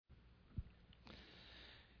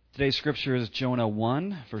Today's scripture is Jonah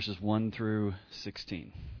 1, verses 1 through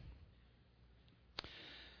 16.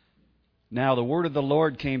 Now the word of the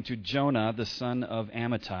Lord came to Jonah, the son of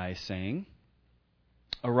Amittai, saying,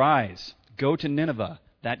 Arise, go to Nineveh,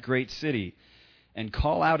 that great city, and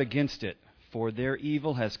call out against it, for their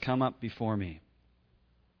evil has come up before me.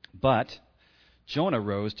 But Jonah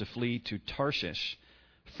rose to flee to Tarshish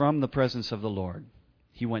from the presence of the Lord.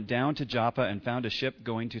 He went down to Joppa and found a ship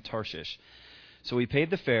going to Tarshish. So he paid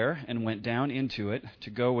the fare and went down into it to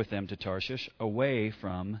go with them to Tarshish, away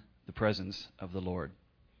from the presence of the Lord.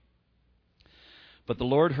 But the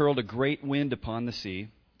Lord hurled a great wind upon the sea,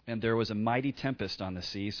 and there was a mighty tempest on the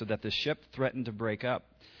sea, so that the ship threatened to break up.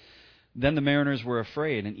 Then the mariners were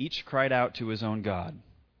afraid, and each cried out to his own God.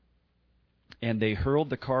 And they hurled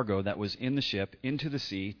the cargo that was in the ship into the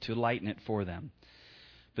sea to lighten it for them.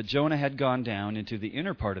 But Jonah had gone down into the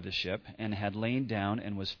inner part of the ship, and had lain down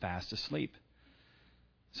and was fast asleep.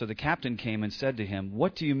 So the captain came and said to him,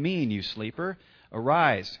 What do you mean, you sleeper?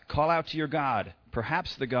 Arise, call out to your God.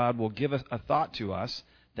 Perhaps the God will give a thought to us,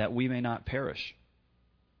 that we may not perish.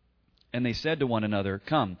 And they said to one another,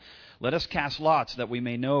 Come, let us cast lots, that we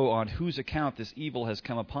may know on whose account this evil has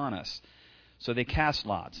come upon us. So they cast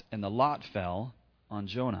lots, and the lot fell on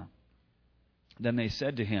Jonah. Then they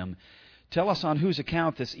said to him, Tell us on whose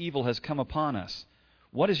account this evil has come upon us.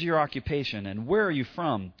 What is your occupation, and where are you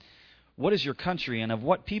from? What is your country, and of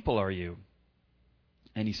what people are you?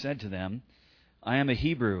 And he said to them, I am a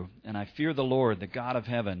Hebrew, and I fear the Lord, the God of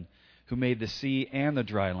heaven, who made the sea and the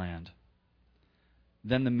dry land.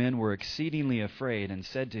 Then the men were exceedingly afraid, and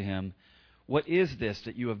said to him, What is this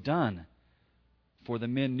that you have done? For the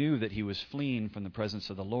men knew that he was fleeing from the presence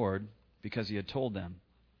of the Lord, because he had told them.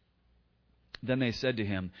 Then they said to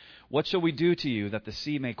him, What shall we do to you, that the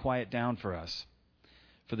sea may quiet down for us?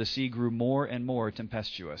 For the sea grew more and more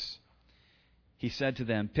tempestuous. He said to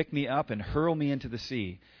them, Pick me up and hurl me into the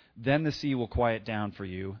sea. Then the sea will quiet down for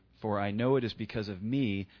you, for I know it is because of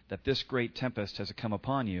me that this great tempest has come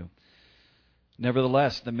upon you.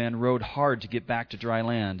 Nevertheless, the men rowed hard to get back to dry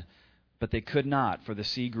land, but they could not, for the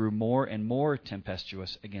sea grew more and more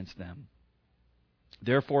tempestuous against them.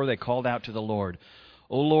 Therefore they called out to the Lord,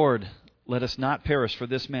 O Lord, let us not perish for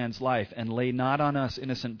this man's life, and lay not on us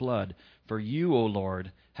innocent blood. For you, O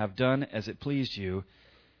Lord, have done as it pleased you.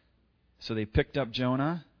 So they picked up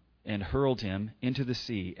Jonah and hurled him into the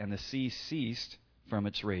sea, and the sea ceased from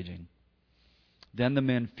its raging. Then the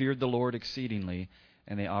men feared the Lord exceedingly,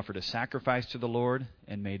 and they offered a sacrifice to the Lord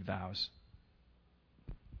and made vows.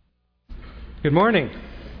 Good morning.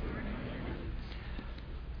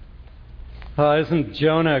 Isn't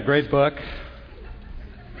Jonah a great book?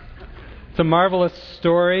 It's a marvelous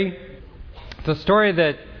story. It's a story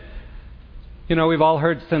that, we've all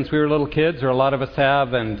heard since we were little kids, or a lot of us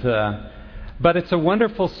have, but it's a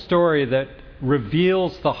wonderful story that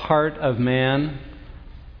reveals the heart of man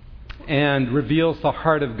and reveals the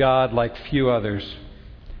heart of God like few others.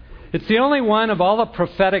 It's the only one of all the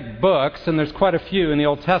prophetic books, and there's quite a few in the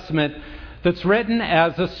Old Testament, that's written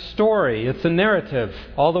as a story. It's a narrative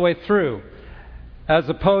all the way through, as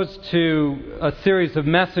opposed to a series of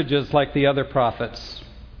messages like the other prophets.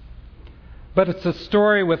 But it's a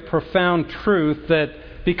story with profound truth that,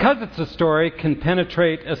 because it's a story, can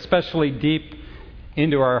penetrate especially deep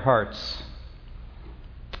into our hearts.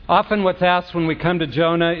 Often what's asked when we come to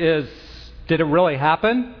Jonah is, did it really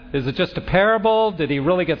happen? Is it just a parable? Did he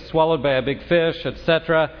really get swallowed by a big fish,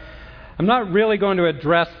 etc.? I'm not really going to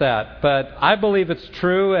address that, but I believe it's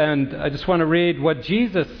true, and I just want to read what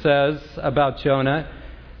Jesus says about Jonah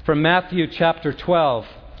from Matthew chapter 12,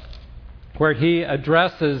 where he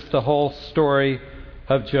addresses the whole story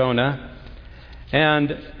of Jonah.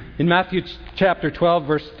 And in Matthew chapter 12,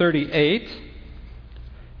 verse 38,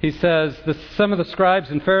 he says, Some of the scribes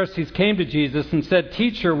and Pharisees came to Jesus and said,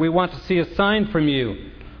 Teacher, we want to see a sign from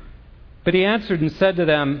you. But he answered and said to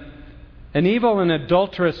them, An evil and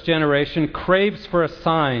adulterous generation craves for a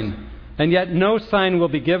sign, and yet no sign will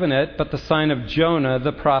be given it but the sign of Jonah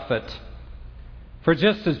the prophet. For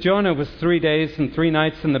just as Jonah was 3 days and 3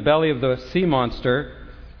 nights in the belly of the sea monster,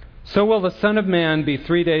 so will the Son of Man be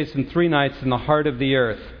 3 days and 3 nights in the heart of the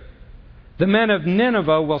earth. The men of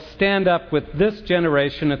Nineveh will stand up with this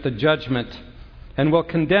generation at the judgment, and will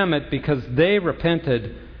condemn it because they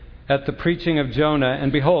repented at the preaching of Jonah,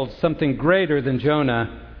 and behold, something greater than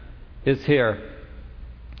Jonah is here.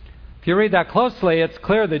 If you read that closely, it's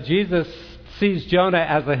clear that Jesus sees Jonah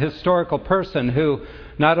as a historical person who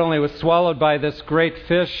not only was swallowed by this great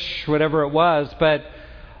fish, whatever it was, but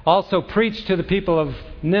also preached to the people of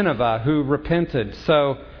Nineveh who repented.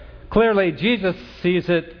 So clearly Jesus sees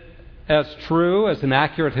it as true, as an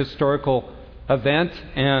accurate historical event,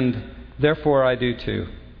 and therefore I do too.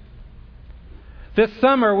 This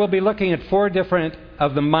summer we'll be looking at 4 different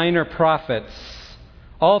of the minor prophets,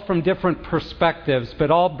 all from different perspectives,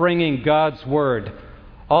 but all bringing God's Word,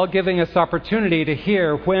 all giving us opportunity to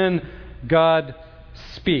hear when God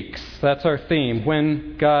speaks. That's our theme,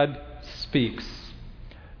 when God speaks.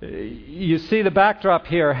 You see the backdrop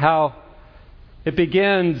here, how it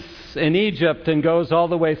begins in Egypt and goes all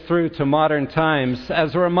the way through to modern times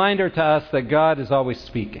as a reminder to us that God is always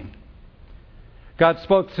speaking. God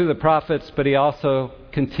spoke through the prophets, but He also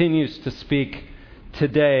continues to speak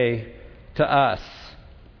today to us.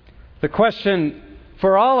 The question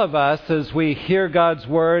for all of us as we hear God's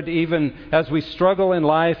Word, even as we struggle in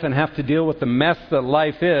life and have to deal with the mess that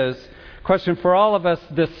life is, the question for all of us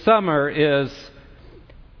this summer is,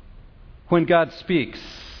 when God speaks,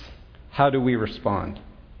 how do we respond?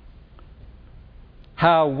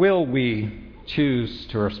 How will we choose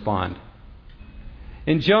to respond?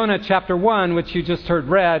 In Jonah chapter 1, which you just heard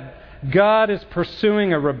read, God is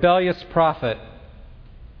pursuing a rebellious prophet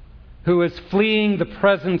who is fleeing the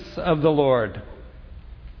presence of the Lord.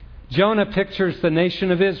 Jonah pictures the nation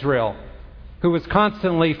of Israel, who was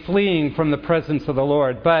constantly fleeing from the presence of the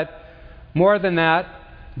Lord. But more than that,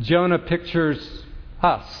 Jonah pictures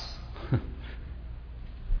us.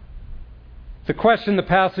 The question the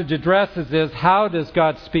passage addresses is, how does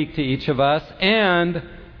God speak to each of us, and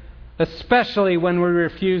especially when we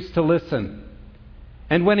refuse to listen?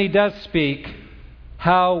 And when He does speak,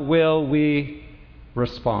 how will we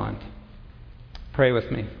respond? Pray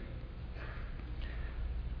with me.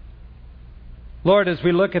 Lord, as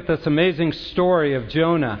we look at this amazing story of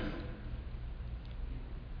Jonah,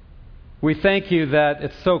 we thank You that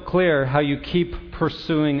it's so clear how You keep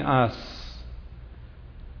pursuing us.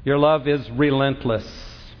 Your love is relentless.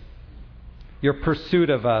 Your pursuit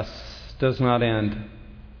of us does not end.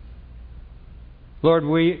 Lord,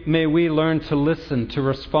 may we learn to listen, to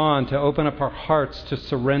respond, to open up our hearts, to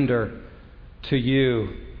surrender to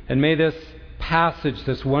You. And may this passage,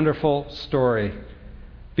 this wonderful story,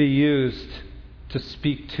 be used to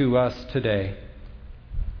speak to us today.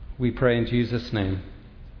 We pray in Jesus' name.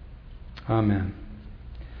 Amen.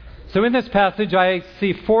 So in this passage, I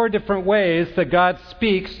see 4 different ways that God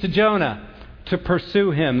speaks to Jonah to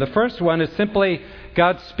pursue him. The first one is simply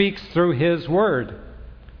God speaks through His Word.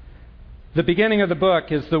 The beginning of the book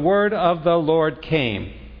is the word of the Lord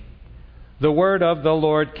came. The word of the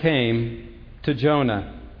Lord came to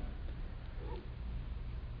Jonah.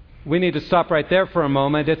 We need to stop right there for a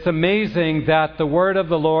moment. It's amazing that the word of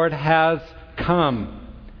the Lord has come,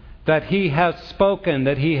 that He has spoken,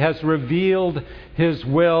 that He has revealed His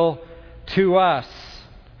will to us.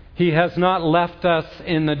 He has not left us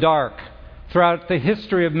in the dark. Throughout the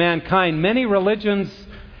history of mankind, many religions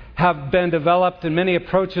have been developed and many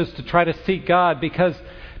approaches to try to seek God because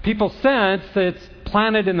people sense that it's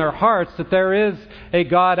planted in their hearts that there is a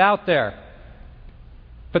God out there.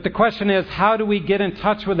 But the question is, how do we get in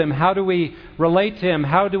touch with Him? How do we relate to Him?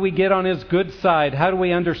 How do we get on His good side? How do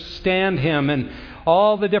we understand Him? And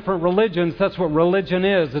all the different religions, that's what religion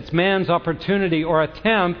is. It's man's opportunity or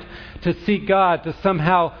attempt to seek God, to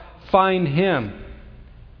somehow find Him.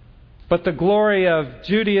 But the glory of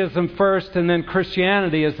Judaism first and then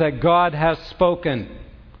Christianity is that God has spoken.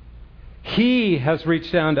 He has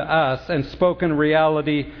reached down to us and spoken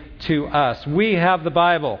reality to us. We have the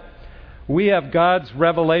Bible. We have God's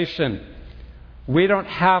revelation. We don't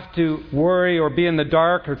have to worry or be in the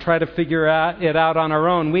dark or try to figure it out on our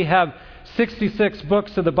own. We have 66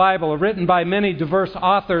 books of the Bible written by many diverse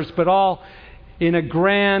authors, but all in a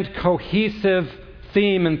grand, cohesive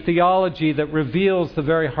theme and theology that reveals the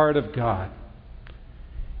very heart of God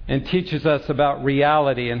and teaches us about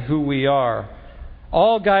reality and who we are,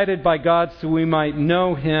 all guided by God so we might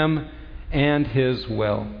know Him and His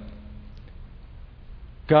will.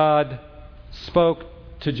 God spoke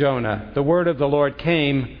to Jonah. The word of the Lord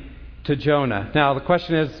came to Jonah. Now, the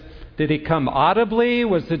question is, did He come audibly?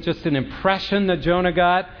 Was it just an impression that Jonah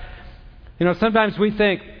got? You know, sometimes we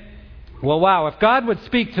think, well, wow, if God would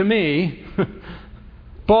speak to me,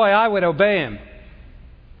 boy, I would obey Him.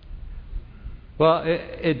 Well,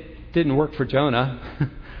 it didn't work for Jonah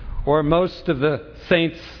or most of the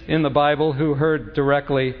saints in the Bible who heard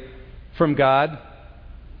directly from God.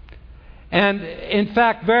 And in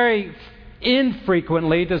fact, very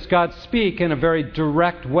infrequently does God speak in a very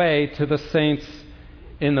direct way to the saints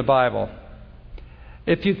in the Bible.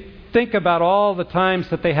 If you think about all the times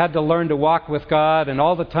that they had to learn to walk with God and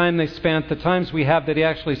all the time they spent, the times we have that He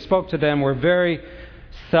actually spoke to them were very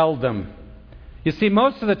seldom. You see,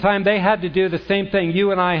 most of the time they had to do the same thing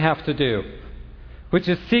you and I have to do, which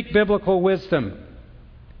is seek biblical wisdom,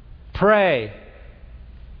 pray,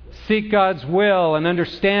 seek God's will and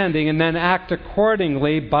understanding, and then act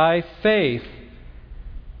accordingly by faith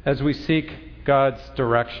as we seek God's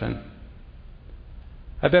direction.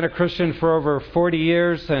 I've been a Christian for over 40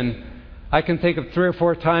 years, and I can think of 3 or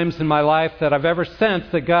 4 times in my life that I've ever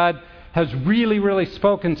sensed that God has really, really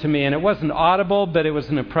spoken to me. And it wasn't audible, but it was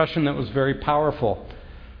an impression that was very powerful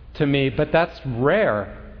to me. But that's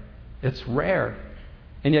rare. It's rare.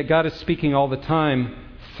 And yet God is speaking all the time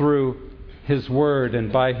through His Word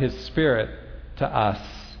and by His Spirit to us.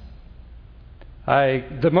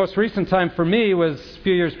 The most recent time for me was a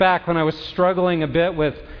few years back when I was struggling a bit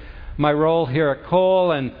with my role here at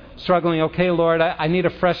Cole and struggling, okay, Lord, I need a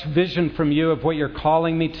fresh vision from You of what You're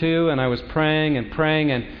calling me to. And I was praying,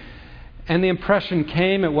 and the impression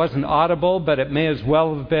came. It wasn't audible, but it may as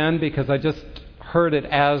well have been, because I just heard it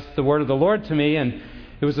as the word of the Lord to me. And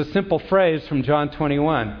it was a simple phrase from John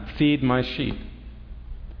 21, feed my sheep.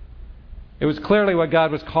 It was clearly what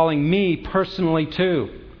God was calling me personally to.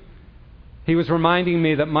 He was reminding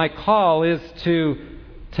me that my call is to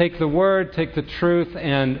take the Word, take the truth,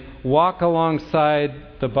 and walk alongside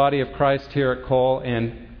the body of Christ here at Cole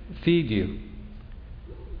and feed you,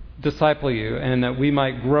 disciple you, and that we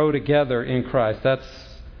might grow together in Christ. But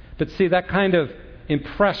see, that kind of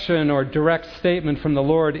impression or direct statement from the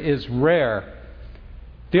Lord is rare.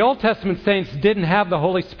 The Old Testament saints didn't have the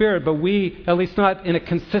Holy Spirit, but we, at least not in a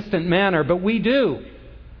consistent manner, but we do.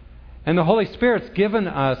 And the Holy Spirit's given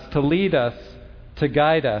us to lead us, to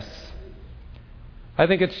guide us. I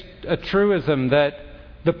think it's a truism that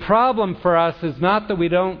the problem for us is not that we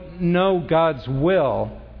don't know God's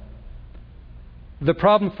will. The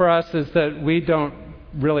problem for us is that we don't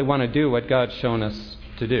really want to do what God's shown us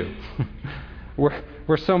to do.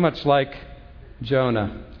 We're so much like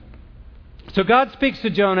Jonah. So God speaks to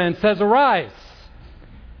Jonah and says, "Arise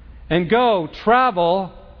and go,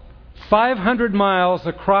 travel 500 miles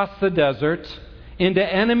across the desert into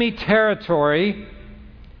enemy territory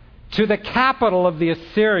to the capital of the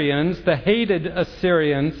Assyrians, the hated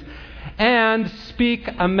Assyrians, and speak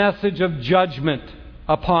a message of judgment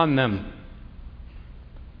upon them."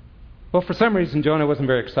 Well, for some reason, Jonah wasn't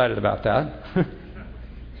very excited about that.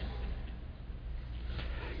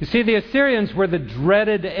 You see, the Assyrians were the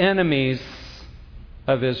dreaded enemies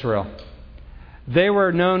of Israel. They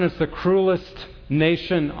were known as the cruelest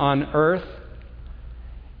nation on earth.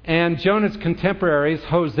 And Jonah's contemporaries,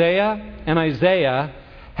 Hosea and Isaiah,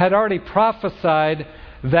 had already prophesied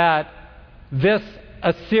that this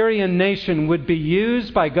Assyrian nation would be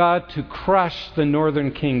used by God to crush the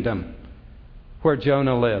northern kingdom where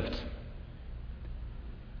Jonah lived.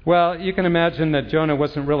 Well, you can imagine that Jonah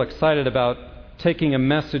wasn't real excited about taking a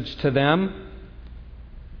message to them.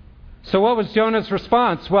 So what was Jonah's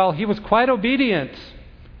response? Well, he was quite obedient.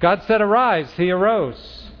 God said, "Arise," he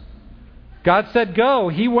arose. God said, "Go,"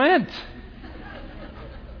 he went.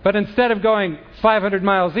 But instead of going 500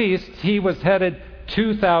 miles east, he was headed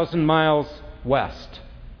 2,000 miles west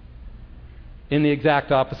in the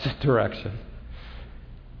exact opposite direction.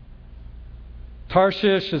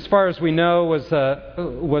 Tarshish, as far as we know, was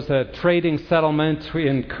a trading settlement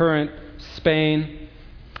in current Spain.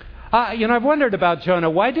 I've wondered about Jonah.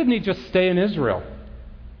 Why didn't he just stay in Israel?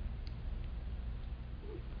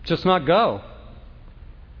 Just not go.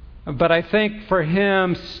 But I think for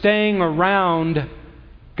him, staying around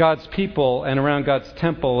God's people and around God's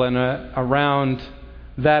temple and around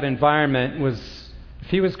that environment was, if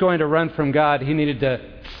he was going to run from God, he needed to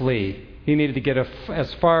flee. He needed to get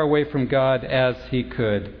as far away from God as he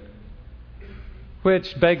could.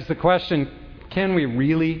 Which begs the question, can we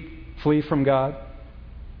really flee from God?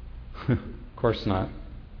 Of course not.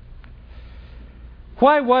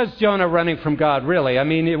 Why was Jonah running from God, really? I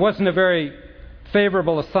mean, it wasn't a very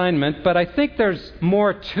favorable assignment, but I think there's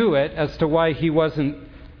more to it as to why he wasn't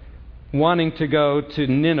wanting to go to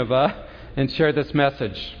Nineveh and share this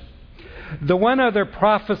message. The one other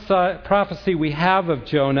prophecy we have of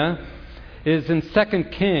Jonah is in 2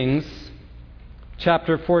 Kings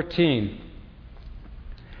chapter 14.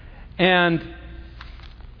 And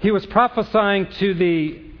he was prophesying to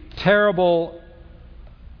the terrible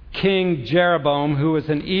King Jeroboam, who was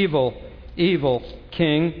an evil, evil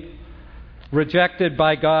king, rejected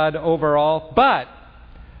by God overall. But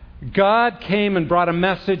God came and brought a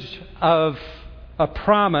message of a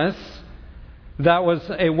promise that was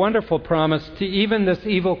a wonderful promise to even this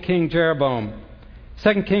evil King Jeroboam.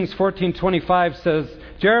 2 Kings 14:25 says,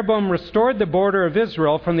 "Jeroboam restored the border of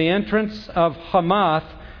Israel from the entrance of Hamath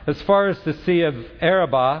as far as the Sea of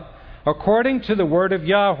Arabah, according to the word of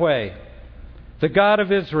Yahweh, the God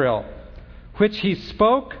of Israel, which he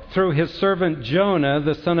spoke through his servant Jonah,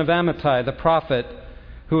 the son of Amittai, the prophet,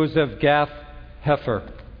 who was of Gath Hepher.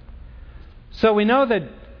 So we know that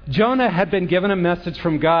Jonah had been given a message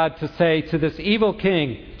from God to say to this evil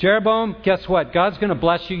king, Jeroboam, guess what? God's going to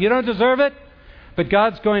bless you. You don't deserve it, but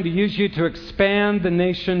God's going to use you to expand the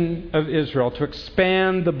nation of Israel, to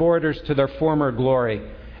expand the borders to their former glory.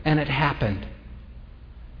 And it happened.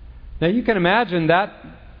 Now you can imagine that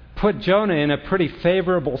put Jonah in a pretty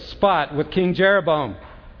favorable spot with King Jeroboam.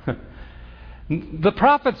 The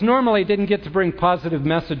prophets normally didn't get to bring positive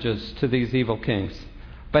messages to these evil kings,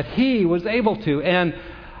 but he was able to. And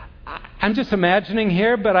I'm just imagining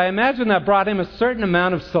here, but I imagine that brought him a certain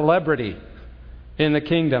amount of celebrity in the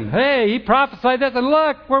kingdom. Hey, he prophesied this, and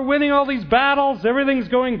look, we're winning all these battles. Everything's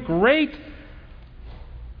going great.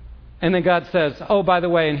 And then God says, oh, by the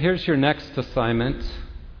way, and here's your next assignment.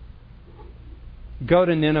 Go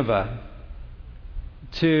to Nineveh,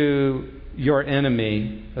 to your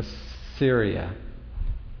enemy, Assyria,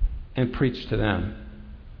 and preach to them.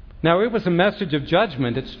 Now, it was a message of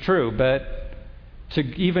judgment, it's true, but to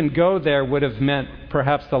even go there would have meant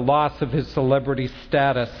perhaps the loss of his celebrity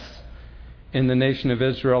status in the nation of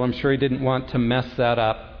Israel. I'm sure he didn't want to mess that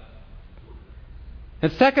up.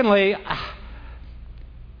 And secondly,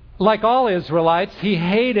 like all Israelites, he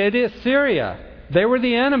hated Assyria. They were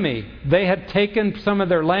the enemy. They had taken some of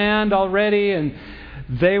their land already, and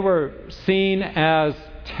they were seen as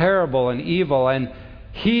terrible and evil. And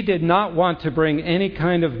he did not want to bring any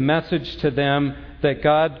kind of message to them that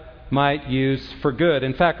God might use for good.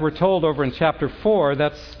 In fact, we're told over in chapter 4,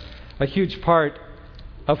 that's a huge part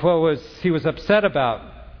of what he was upset about.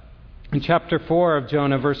 In chapter 4 of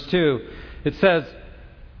Jonah, verse 2, it says,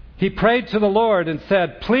 he prayed to the Lord and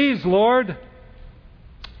said, please, Lord,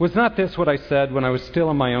 was not this what I said when I was still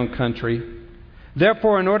in my own country?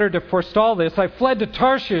 Therefore, in order to forestall this, I fled to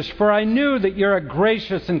Tarshish, for I knew that you're a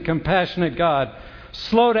gracious and compassionate God,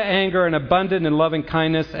 slow to anger and abundant in loving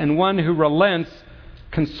kindness, and one who relents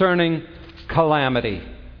concerning calamity.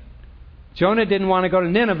 Jonah didn't want to go to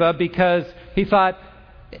Nineveh because he thought,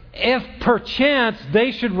 if perchance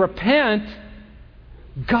they should repent,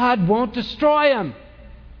 God won't destroy them.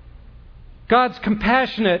 God's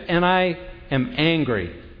compassionate, and I am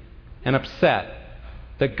angry and upset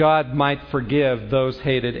that God might forgive those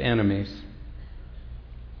hated enemies.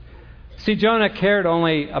 See, Jonah cared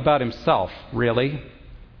only about himself, really.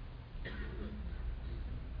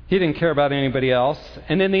 He didn't care about anybody else.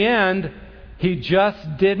 And in the end, he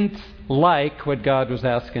just didn't like what God was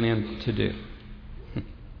asking him to do.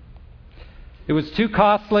 It was too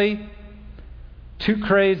costly, too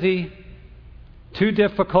crazy, too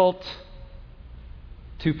difficult,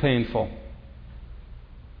 too painful.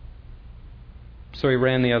 So he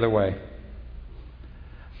ran the other way.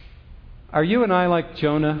 Are you and I like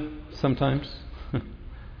Jonah sometimes?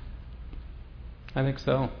 I think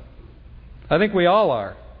so. I think we all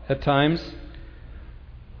are at times,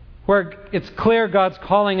 where it's clear God's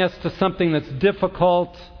calling us to something that's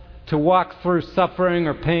difficult, to walk through suffering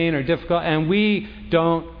or pain or difficult, and we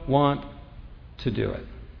don't want to do it.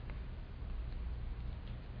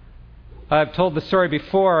 I've told the story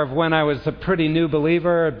before of when I was a pretty new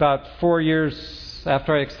believer, about 4 years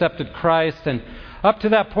after I accepted Christ, and up to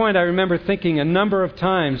that point I remember thinking a number of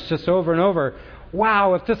times, just over and over,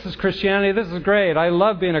 wow, if this is Christianity, this is great. I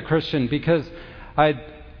love being a Christian because I'd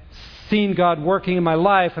seen God working in my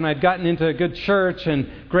life, and I'd gotten into a good church and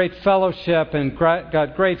great fellowship and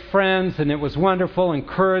got great friends, and it was wonderful,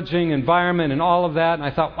 encouraging environment and all of that. And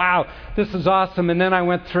I thought, wow, this is awesome. And then I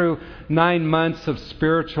went through 9 months of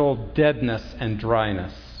spiritual deadness and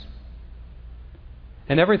dryness.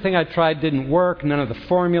 And everything I tried didn't work. None of the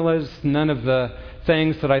formulas, none of the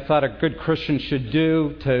things that I thought a good Christian should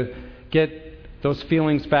do to get those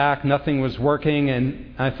feelings back. Nothing was working.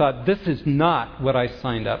 And I thought, this is not what I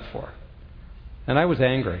signed up for. And I was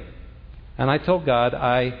angry. And I told God,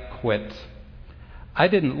 I quit. I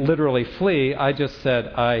didn't literally flee. I just said,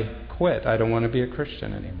 I quit. I don't want to be a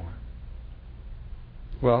Christian anymore.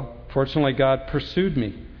 Well, fortunately, God pursued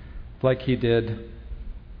me like he did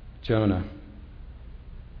Jonah.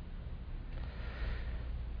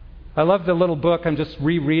 I love the little book. I'm just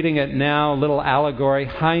rereading it now, a little allegory,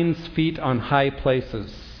 Hind's Feet on High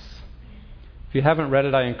Places. If you haven't read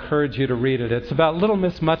it, I encourage you to read it. It's about little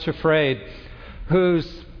Miss Much Afraid,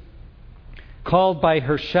 who's called by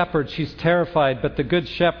her shepherd. She's terrified, but the good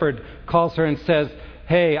shepherd calls her and says,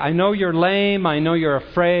 hey, I know you're lame, I know you're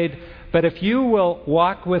afraid, but if you will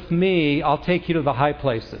walk with me, I'll take you to the high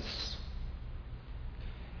places.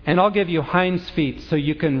 And I'll give you hind's feet so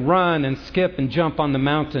you can run and skip and jump on the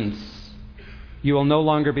mountains. You will no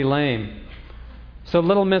longer be lame. So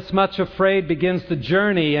little Miss Much Afraid begins the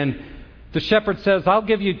journey, and the shepherd says, I'll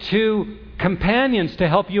give you 2 companions to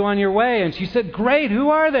help you on your way. And she said, great, who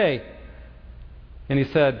are they? And he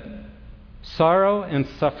said, sorrow and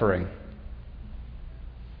suffering.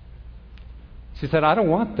 She said, I don't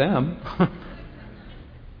want them.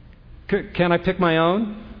 Can I pick my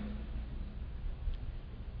own?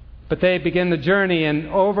 But they begin the journey, and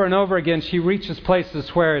over again she reaches places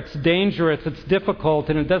where it's dangerous, it's difficult,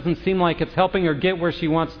 and it doesn't seem like it's helping her get where she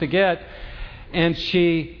wants to get. And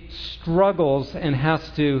she struggles and has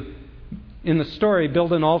to, in the story,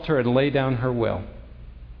 build an altar and lay down her will.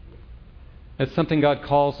 It's something God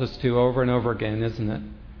calls us to over and over again, isn't it?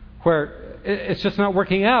 Where it's just not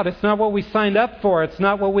working out. It's not what we signed up for. It's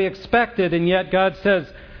not what we expected. And yet God says,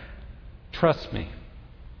 trust me.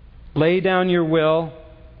 Lay down your will.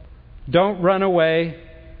 Don't run away,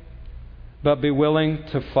 but be willing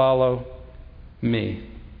to follow me.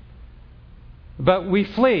 But we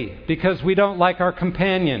flee because we don't like our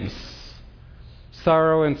companions.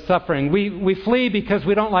 Sorrow and suffering. We flee because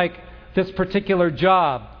we don't like this particular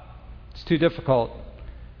job. It's too difficult.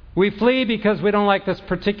 We flee because we don't like this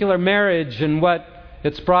particular marriage and what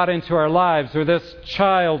it's brought into our lives, or this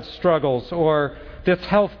child struggles, or this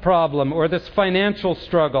health problem, or this financial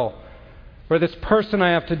struggle, or this person I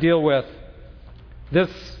have to deal with,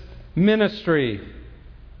 this ministry,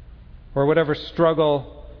 or whatever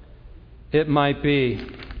struggle it might be.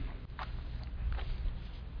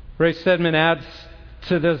 Ray Stedman adds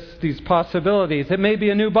to these possibilities. It may be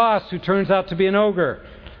a new boss who turns out to be an ogre.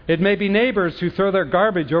 It may be neighbors who throw their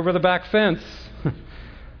garbage over the back fence.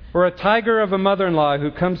 Or a tiger of a mother-in-law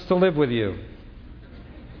who comes to live with you.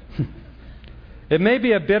 It may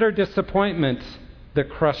be a bitter disappointment that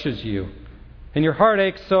crushes you, and your heart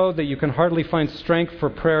aches so that you can hardly find strength for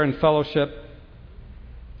prayer and fellowship.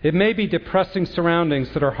 It may be depressing surroundings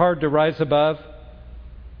that are hard to rise above.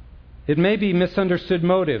 It may be misunderstood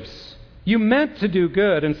motives. You meant to do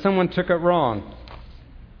good and someone took it wrong,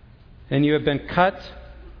 and you have been cut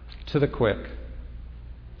to the quick.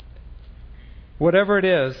 Whatever it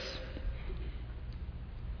is,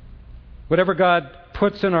 whatever God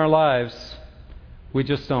puts in our lives, we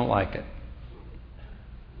just don't like it.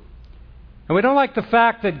 And we don't like the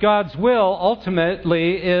fact that God's will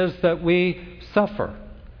ultimately is that we suffer,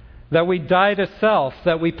 that we die to self,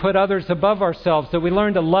 that we put others above ourselves, that we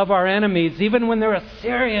learn to love our enemies even when they're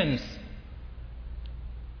Assyrians,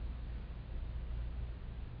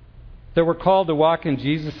 that we're called to walk in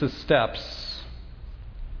Jesus' steps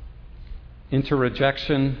into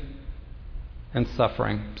rejection and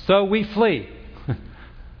suffering. So we flee.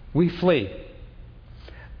 We flee.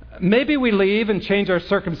 Maybe we leave and change our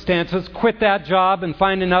circumstances, quit that job and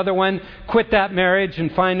find another one, quit that marriage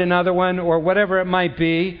and find another one, or whatever it might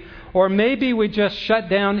be. Or maybe we just shut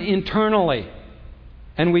down internally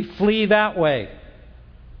and we flee that way.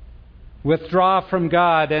 Withdraw from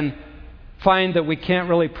God and find that we can't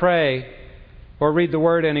really pray or read the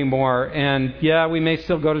Word anymore. And yeah, we may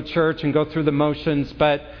still go to church and go through the motions,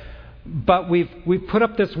 but we've put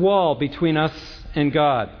up this wall between us and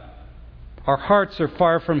God. Our hearts are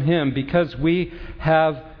far from Him because we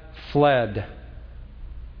have fled.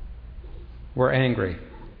 We're angry.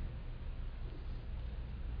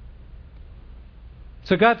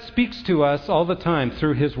 So God speaks to us all the time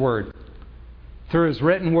through His Word. Through His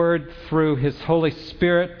written Word, through His Holy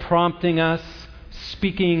Spirit prompting us,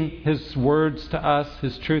 speaking His words to us,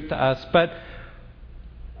 His truth to us. But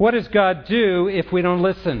what does God do if we don't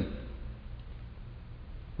listen?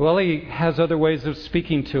 Well, He has other ways of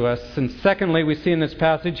speaking to us. And secondly, we see in this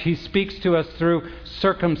passage, He speaks to us through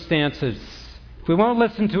circumstances. If we won't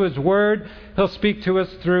listen to His Word, He'll speak to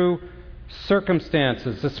us through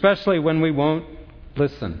circumstances, especially when we won't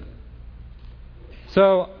listen.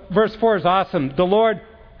 So, verse 4 is awesome. The Lord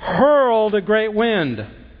hurled a great wind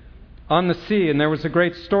on the sea, and there was a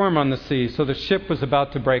great storm on the sea, so the ship was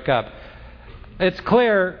about to break up. It's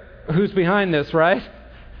clear who's behind this, right?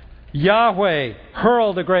 Yahweh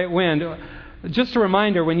hurled a great wind. Just a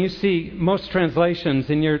reminder, when you see most translations,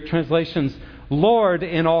 in your translations, Lord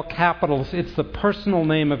in all capitals, it's the personal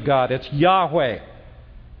name of God. It's Yahweh.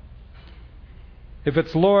 If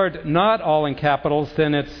it's Lord not all in capitals,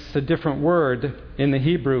 then it's a different word in the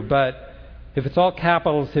Hebrew. But if it's all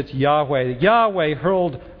capitals, it's Yahweh. Yahweh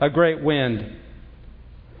hurled a great wind.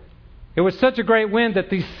 It was such a great wind that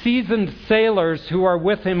these seasoned sailors who are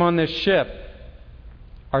with him on this ship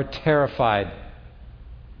are terrified.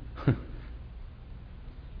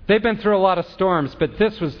 They've been through a lot of storms, but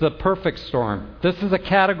this was the perfect storm. This is a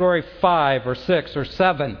category 5 or 6 or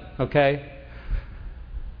 7, okay?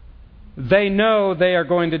 They know they are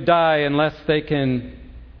going to die unless they can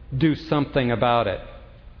do something about it.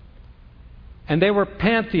 And they were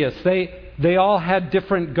pantheists. They they all had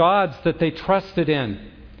different gods that they trusted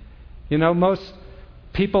in. You know, most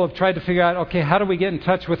people have tried to figure out, okay, how do we get in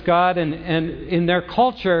touch with God? And in their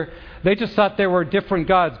culture, they just thought there were different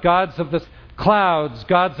gods. Gods of the clouds,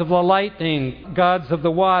 gods of the lightning, gods of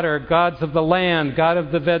the water, gods of the land, God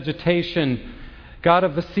of the vegetation, God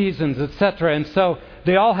of the seasons, etc. And so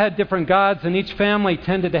they all had different gods, and each family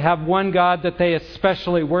tended to have one god that they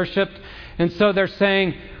especially worshipped. And so they're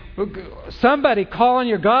saying, somebody call on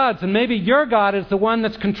your gods, and maybe your God is the one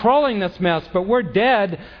that's controlling this mess, but we're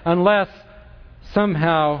dead unless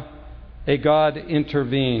somehow a God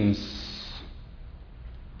intervenes.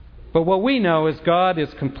 But what we know is God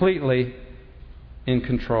is completely in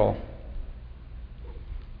control.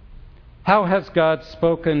 How has God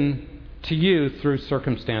spoken to you through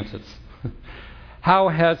circumstances? How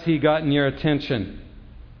has He gotten your attention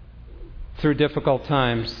through difficult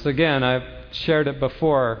times? Again, I've shared it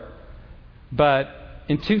before, but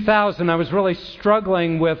in 2000 I was really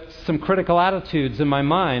struggling with some critical attitudes in my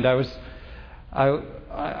mind.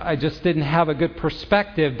 I just didn't have a good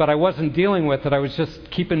perspective, but I wasn't dealing with it. I was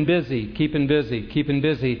just keeping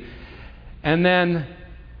busy. And then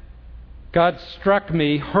God struck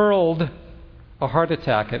me, hurled a heart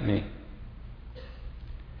attack at me,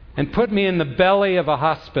 and put me in the belly of a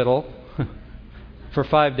hospital for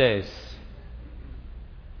 5 days,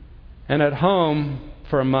 and at home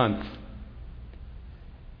for a month.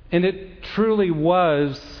 And it truly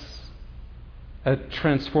was a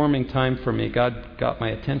transforming time for me. God got my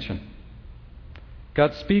attention.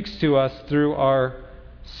 God speaks to us through our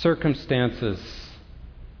circumstances,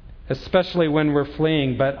 especially when we're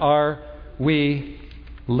fleeing, but are we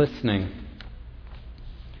listening?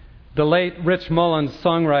 The late Rich Mullins,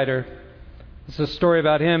 songwriter, it's a story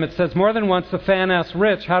about him. It says, more than once the fan asked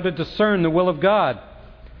Rich how to discern the will of God.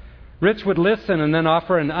 Rich would listen and then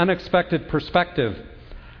offer an unexpected perspective.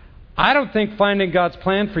 I don't think finding God's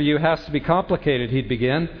plan for you has to be complicated, he'd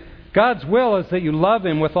begin. God's will is that you love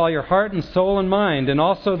Him with all your heart and soul and mind, and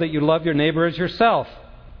also that you love your neighbor as yourself.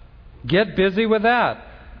 Get busy with that.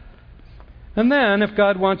 And then, if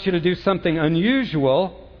God wants you to do something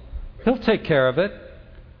unusual, He'll take care of it.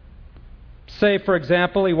 Say, for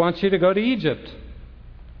example, He wants you to go to Egypt.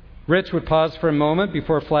 Rich would pause for a moment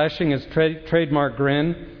before flashing his trademark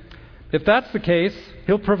grin. If that's the case,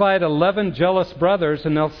 He'll provide 11 jealous brothers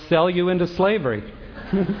and they'll sell you into slavery.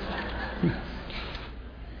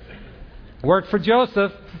 Worked for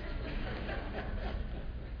Joseph.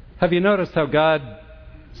 Have you noticed how God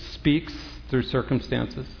speaks through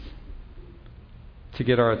circumstances to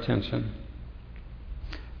get our attention?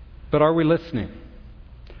 But are we listening?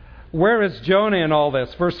 Where is Jonah in all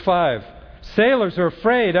this? Verse 5. Sailors are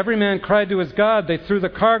afraid. Every man cried to his God. They threw the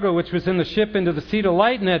cargo which was in the ship into the sea to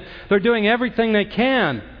lighten it. They're doing everything they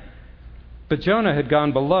can. But Jonah had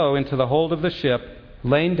gone below into the hold of the ship,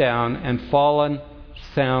 lain down, and fallen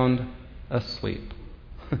sound asleep.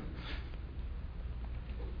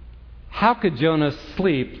 How could Jonah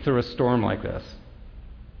sleep through a storm like this?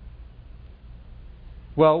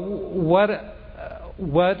 Well, what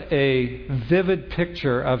a vivid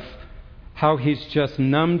picture of how he's just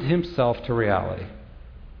numbed himself to reality.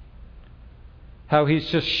 How he's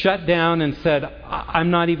just shut down and said, I'm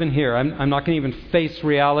not even here. I'm not going to even face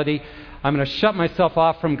reality. I'm going to shut myself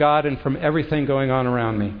off from God and from everything going on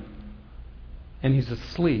around me. And he's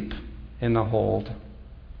asleep in the hold.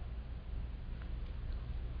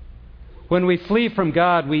 When we flee from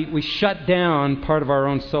God, we shut down part of our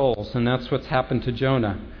own souls, and that's what's happened to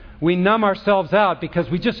Jonah. We numb ourselves out because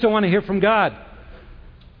we just don't want to hear from God.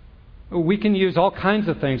 We can use all kinds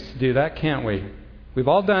of things to do that, can't we? We've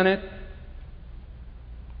all done it.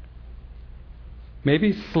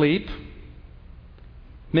 Maybe sleep.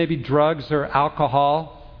 Maybe drugs or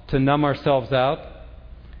alcohol to numb ourselves out.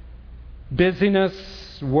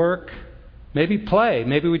 Busyness, work. Maybe play.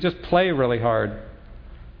 Maybe we just play really hard.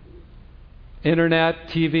 Internet,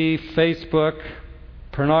 TV, Facebook,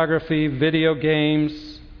 pornography, video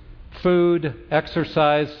games, food,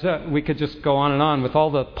 exercise. We could just go on and on with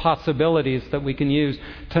all the possibilities that we can use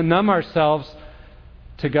to numb ourselves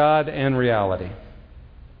to God and reality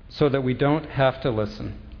so that we don't have to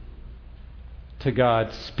listen to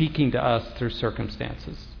God speaking to us through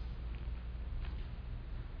circumstances.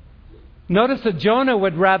 Notice that Jonah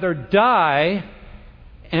would rather die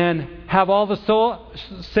and have all the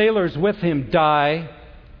sailors with him die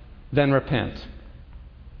than repent.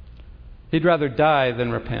 He'd rather die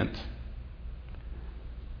than repent.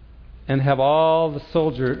 And have all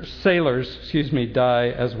the sailors die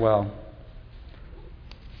as well.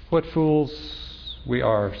 What fools we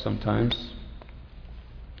are sometimes.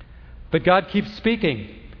 But God keeps speaking.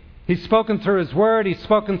 He's spoken through His Word, He's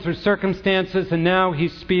spoken through circumstances, and now He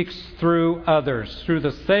speaks through others, through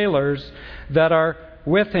the sailors that are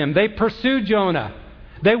with Him. They pursue Jonah.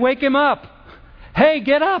 They wake him up. Hey,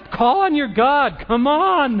 get up! Call on your God! Come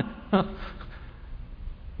on!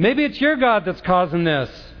 Maybe it's your God that's causing this,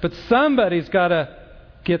 but somebody's got to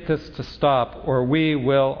get this to stop, or we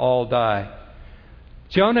will all die.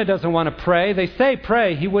 Jonah doesn't want to pray. They say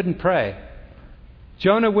pray. He wouldn't pray.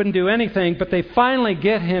 Jonah wouldn't do anything, but they finally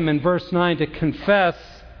get him in verse 9 to confess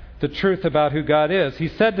the truth about who God is. He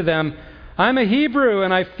said to them, I'm a Hebrew,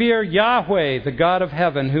 and I fear Yahweh, the God of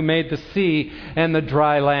heaven, who made the sea and the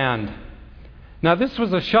dry land. Now, this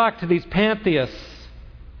was a shock to these pantheists,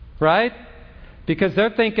 right? Because they're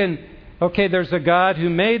thinking, okay, there's a God who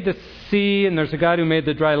made the sea, and there's a God who made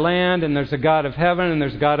the dry land, and there's a God of heaven, and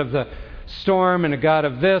there's a God of the storm, and a God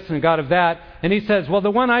of this, and a God of that. And he says, well, the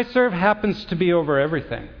one I serve happens to be over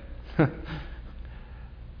everything.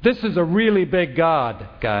 This is a really big God,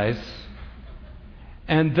 guys.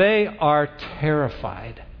 And they are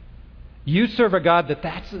terrified. You serve a God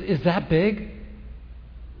is that big?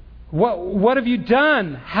 What have you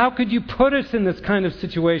done? How could you put us in this kind of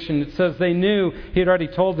situation? It says they knew He had already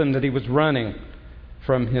told them that He was running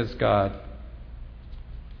from His God.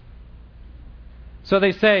 So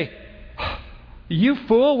they say, you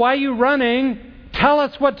fool, why are you running? Tell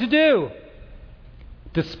us what to do.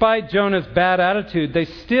 Despite Jonah's bad attitude, they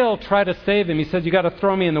still try to save him. He says, you got to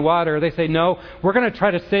throw me in the water. They say, no, we're going to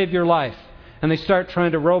try to save your life. And they start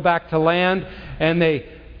trying to row back to land, and they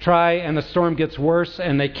try, and the storm gets worse,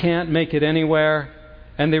 and they can't make it anywhere.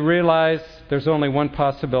 And they realize there's only one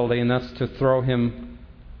possibility, and that's to throw him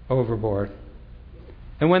overboard.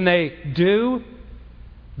 And when they do,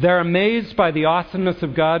 they're amazed by the awesomeness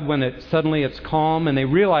of God when suddenly it's calm, and they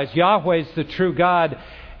realize Yahweh's the true God,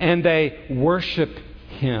 and they worship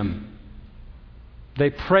Him. They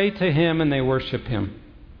pray to Him and they worship Him.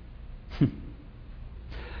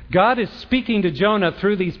 God is speaking to Jonah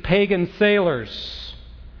through these pagan sailors.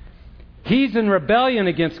 He's in rebellion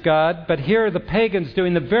against God, but here are the pagans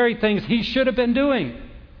doing the very things he should have been doing.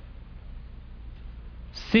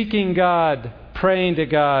 Seeking God, praying to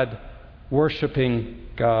God, worshiping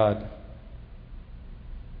God.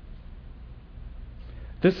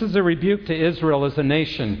 This is a rebuke to Israel as a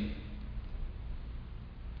nation.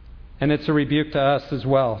 And it's a rebuke to us as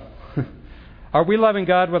well. Are we loving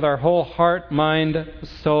God with our whole heart, mind,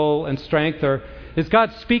 soul, and strength? Or is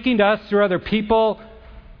God speaking to us through other people,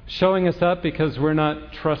 showing us up because we're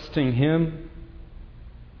not trusting Him?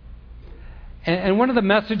 And one of the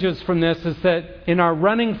messages from this is that in our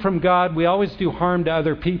running from God, we always do harm to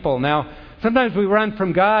other people. Now, sometimes we run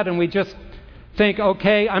from God and we just think,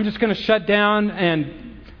 okay, I'm just going to shut down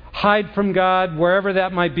and hide from God, wherever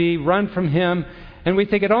that might be, run from Him. And we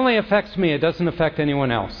think it only affects me, it doesn't affect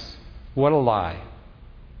anyone else. What a lie.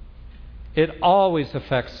 It always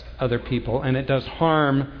affects other people, and it does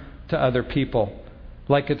harm to other people,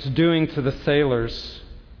 like it's doing to the sailors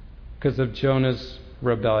because of Jonah's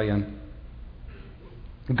rebellion.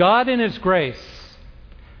 God in His grace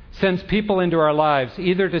sends people into our lives,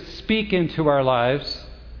 either to speak into our lives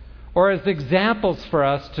or as examples for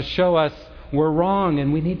us to show us we're wrong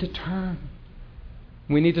and we need to turn.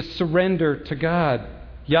 We need to surrender to God,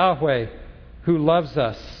 Yahweh, who loves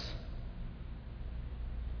us.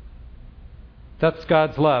 That's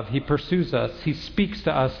God's love. He pursues us. He speaks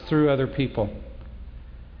to us through other people.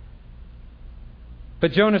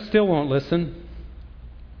 But Jonah still won't listen.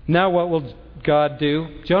 Now what will God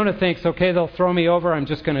do? Jonah thinks, okay, they'll throw me over. I'm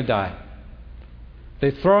just going to die.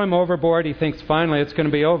 They throw him overboard. He thinks, finally, it's going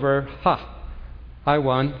to be over. Ha! I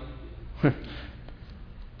won.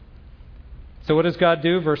 So what does God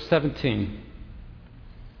do? Verse 17.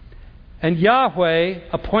 And Yahweh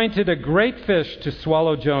appointed a great fish to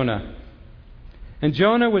swallow Jonah. And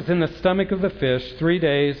Jonah was in the stomach of the fish 3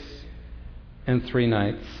 days and 3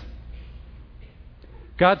 nights.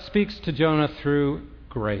 God speaks to Jonah through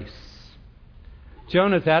grace.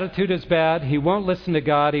 Jonah's attitude is bad. He won't listen to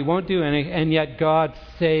God. He won't do anything. And yet God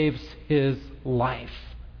saves his life.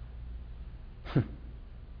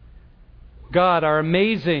 God, our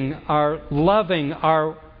amazing, our loving,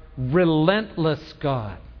 our relentless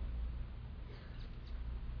God,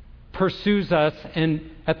 pursues us,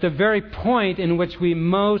 and at the very point in which we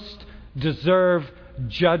most deserve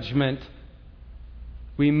judgment,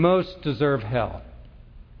 we most deserve hell,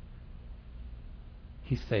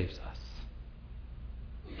 He saves us.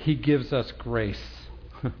 He gives us grace.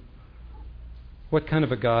 What kind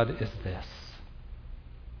of a God is this?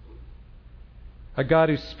 A God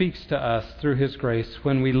who speaks to us through His grace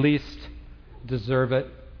when we least deserve it.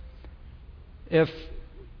 If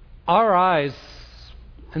our eyes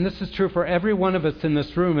and this is true for every one of us in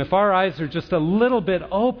this room, if our eyes are just a little bit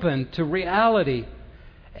open to reality,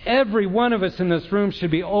 every one of us in this room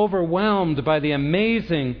should be overwhelmed by the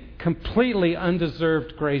amazing, completely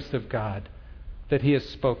undeserved grace of God that He has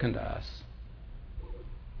spoken to us.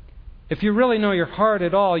 If you really know your heart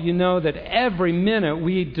at all, you know that every minute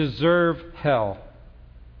we deserve hell.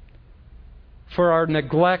 For our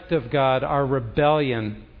neglect of God, our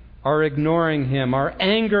rebellion, our ignoring Him, our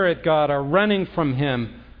anger at God, our running from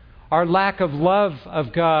Him, our lack of love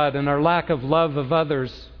of God and our lack of love of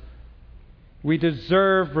others. We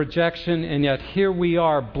deserve rejection, and yet here we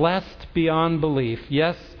are, blessed beyond belief.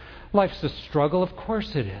 Yes, life's a struggle, of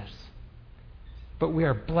course it is. But we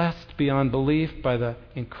are blessed beyond belief by the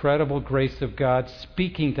incredible grace of God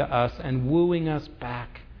speaking to us and wooing us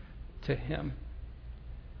back to Him.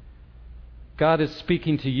 God is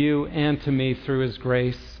speaking to you and to me through His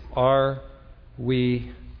grace. Are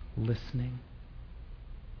we listening?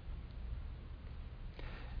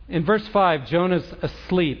 In verse 5, Jonah's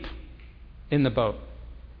asleep in the boat,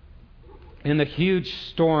 in the huge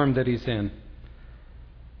storm that he's in.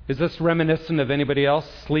 Is this reminiscent of anybody else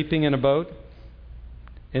sleeping in a boat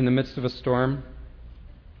in the midst of a storm?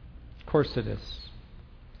 Of course it is.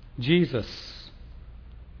 Jesus,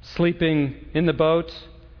 sleeping in the boat.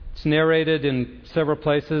 It's narrated in several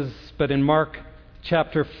places, but in Mark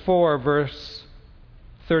chapter 4, verse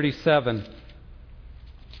 37,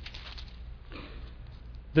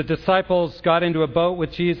 the disciples got into a boat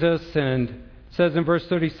with Jesus, and it says in verse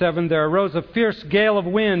 37, there arose a fierce gale of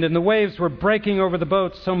wind, and the waves were breaking over the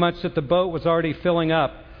boat so much that the boat was already filling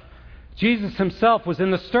up. Jesus Himself was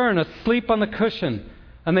in the stern, asleep on the cushion,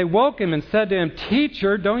 and they woke Him and said to Him,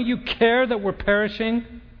 Teacher, don't you care that we're perishing?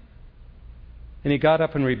 And He got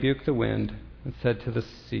up and rebuked the wind and said to the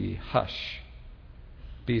sea, Hush,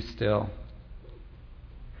 be still.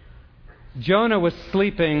 Jonah was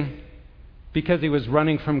sleeping because he was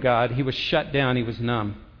running from God. He was shut down. He was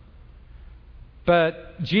numb.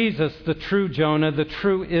 But Jesus, the true Jonah, the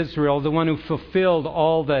true Israel, the one who fulfilled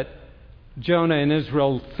all that Jonah and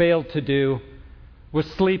Israel failed to do, was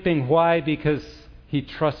sleeping. Why? Because he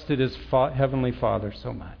trusted his Heavenly Father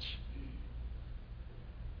so much.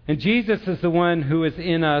 And Jesus is the one who is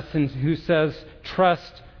in us and who says,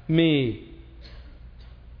 Trust me.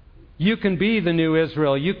 You can be the new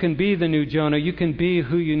Israel. You can be the new Jonah. You can be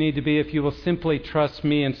who you need to be if you will simply trust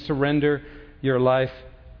me and surrender your life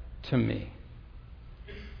to me.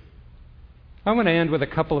 I want to end with a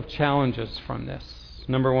couple of challenges from this.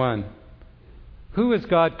 Number one, who is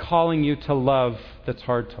God calling you to love that's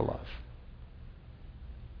hard to love?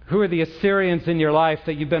 Who are the Assyrians in your life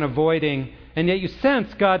that you've been avoiding, and yet you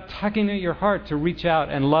sense God tugging at your heart to reach out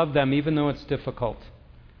and love them even though it's difficult?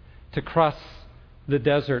 To cross the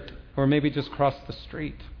desert, or maybe just cross the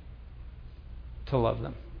street to love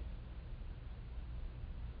them.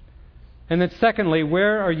 And then secondly,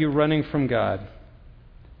 where are you running from God?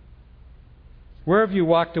 Where have you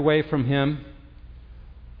walked away from Him?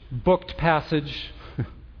 Booked passage?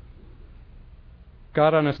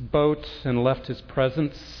 Got on a boat and left His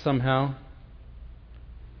presence somehow?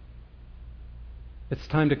 It's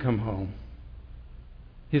time to come home.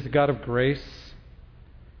 He's a God of grace.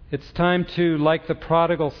 It's time to, like the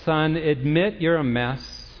prodigal son, admit you're a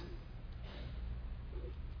mess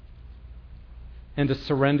and to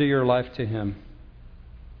surrender your life to Him.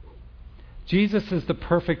 Jesus is the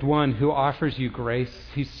perfect one who offers you grace.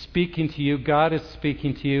 He's speaking to you. God is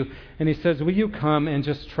speaking to you. And He says, will you come and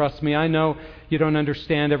just trust me? I know you don't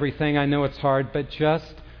understand everything. I know it's hard, but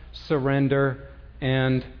just surrender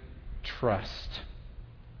and trust.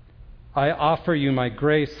 I offer you my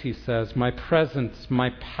grace, He says, my presence, my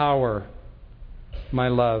power, my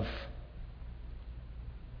love.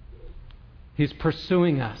 He's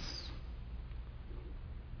pursuing us.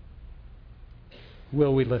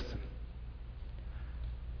 Will we listen?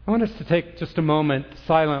 I want us to take just a moment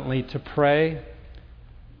silently to pray,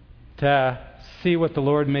 to see what the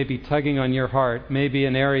Lord may be tugging on your heart, maybe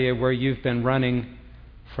an area where you've been running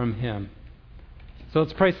from Him. So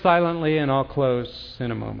let's pray silently, and I'll close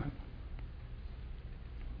in a moment.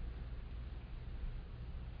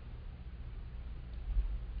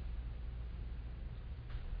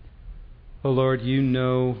 Oh Lord, you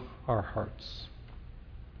know our hearts.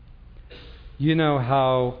 You know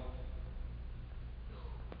how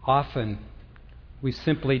often we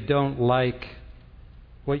simply don't like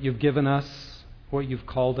what you've given us, what you've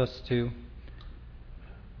called us to.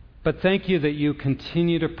 But thank you that you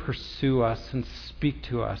continue to pursue us and speak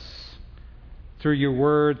to us through your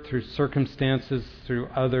word, through circumstances, through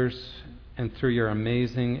others, and through your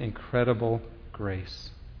amazing, incredible grace.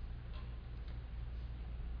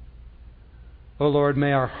 O Lord,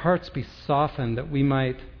 may our hearts be softened that we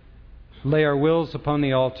might lay our wills upon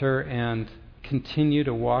the altar and continue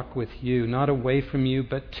to walk with you, not away from you,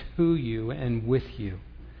 but to you and with you.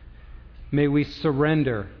 May we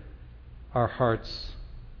surrender our hearts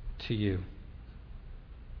to you.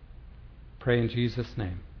 Pray in Jesus'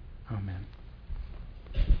 name. Amen.